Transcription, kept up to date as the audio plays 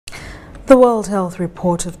The World Health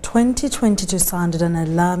Report of 2022 sounded an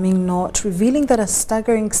alarming note, revealing that a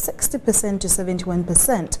staggering 60% to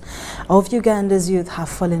 71% of Uganda's youth have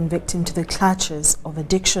fallen victim to the clutches of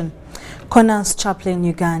addiction. Conacce Chaplain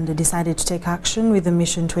Uganda decided to take action with a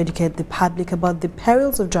mission to educate the public about the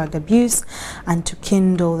perils of drug abuse and to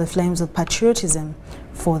kindle the flames of patriotism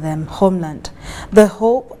for their homeland. The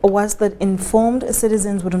hope was that informed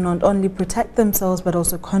citizens would not only protect themselves but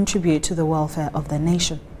also contribute to the welfare of their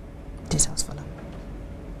nation. Details follow.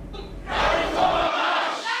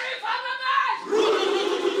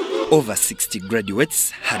 Over 60 graduates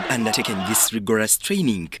had undertaken this rigorous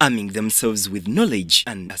training, arming themselves with knowledge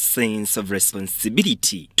and a sense of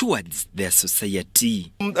responsibility towards their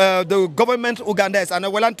society. The government Ugandans, and I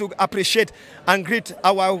want to appreciate and greet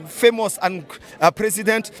our famous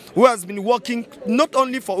president who has been working not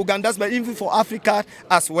only for Ugandans but even for Africa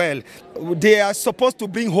as well. They are supposed to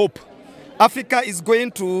bring hope. Africa is going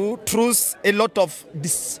through a lot of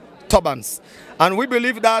disturbance, and we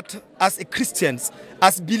believe that as Christians,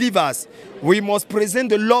 as believers, we must present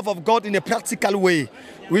the love of God in a practical way.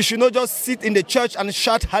 We should not just sit in the church and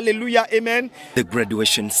shout hallelujah, amen. The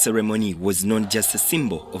graduation ceremony was not just a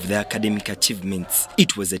symbol of their academic achievements,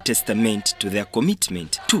 it was a testament to their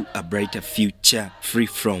commitment to a brighter future free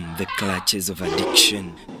from the clutches of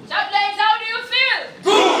addiction. Chaplains, how do you feel?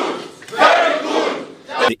 Good! Very good!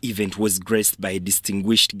 The event was graced by a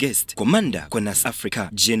distinguished guest, Commander Conacce Africa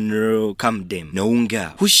General Kamdem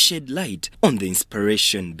Nounga, who shed light on the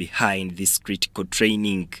inspiration behind this critical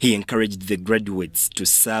training. He encouraged the graduates to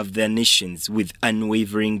serve their nations with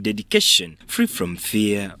unwavering dedication, free from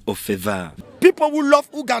fear or favor. People who love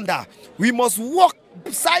Uganda, we must work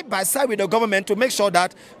side by side with the government to make sure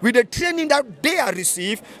that with the training that they are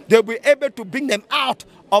received, they'll be able to bring them out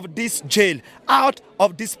of this jail, out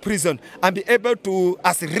of this prison, and be able to,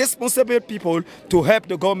 as responsible people, to help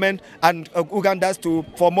the government and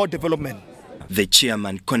Ugandans for more development. The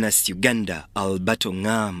chairman, Conacce Uganda, Alberto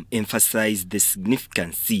Ngam, emphasized the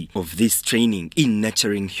significance of this training in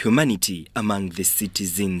nurturing humanity among the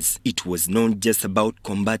citizens. It was not just about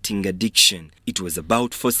combating addiction, it was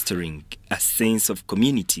about fostering a sense of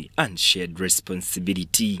community and shared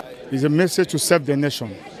responsibility. It's a message to serve the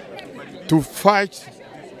nation, to fight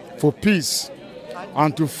for peace,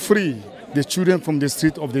 and to free the children from the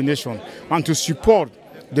street of the nation, and to support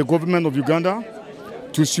the government of Uganda,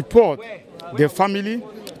 to support their family,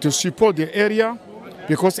 to support the area,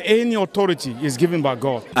 because any authority is given by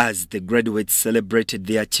God. As the graduates celebrated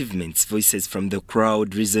their achievements, voices from the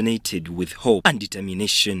crowd resonated with hope and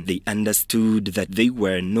determination. They understood that they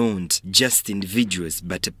were not just individuals,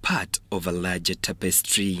 but a part of a larger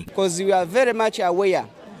tapestry. Because we are very much aware,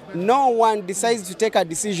 no one decides to take a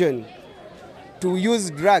decision to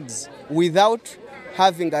use drugs without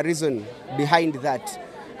having a reason behind that.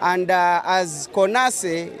 And as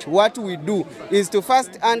Conacce, what we do is to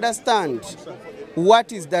first understand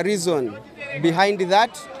what is the reason behind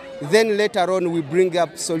that, then later on we bring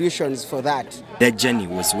up solutions for that. Their journey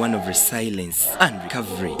was one of resilience and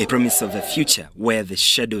recovery, a promise of a future where the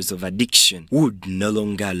shadows of addiction would no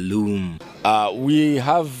longer loom. We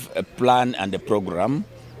have a plan and a program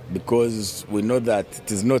because we know that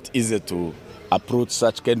it is not easy to approach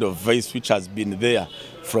such kind of vice which has been there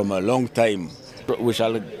from a long time. We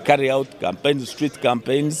shall carry out campaigns, street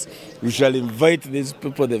campaigns. We shall invite these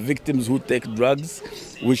people, the victims who take drugs.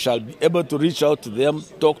 We shall be able to reach out to them,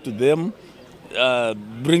 talk to them,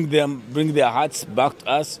 bring their hearts back to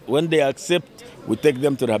us. When they accept, we take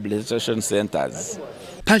them to rehabilitation centers.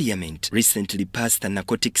 Parliament recently passed a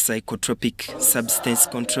narcotic psychotropic substance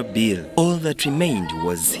control bill. All that remained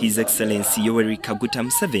was His Excellency Yoweri Kaguta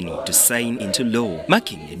Museveni to sign into law,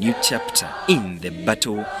 marking a new chapter in the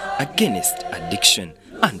battle against addiction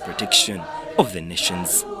and protection of the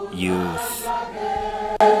nation's youth.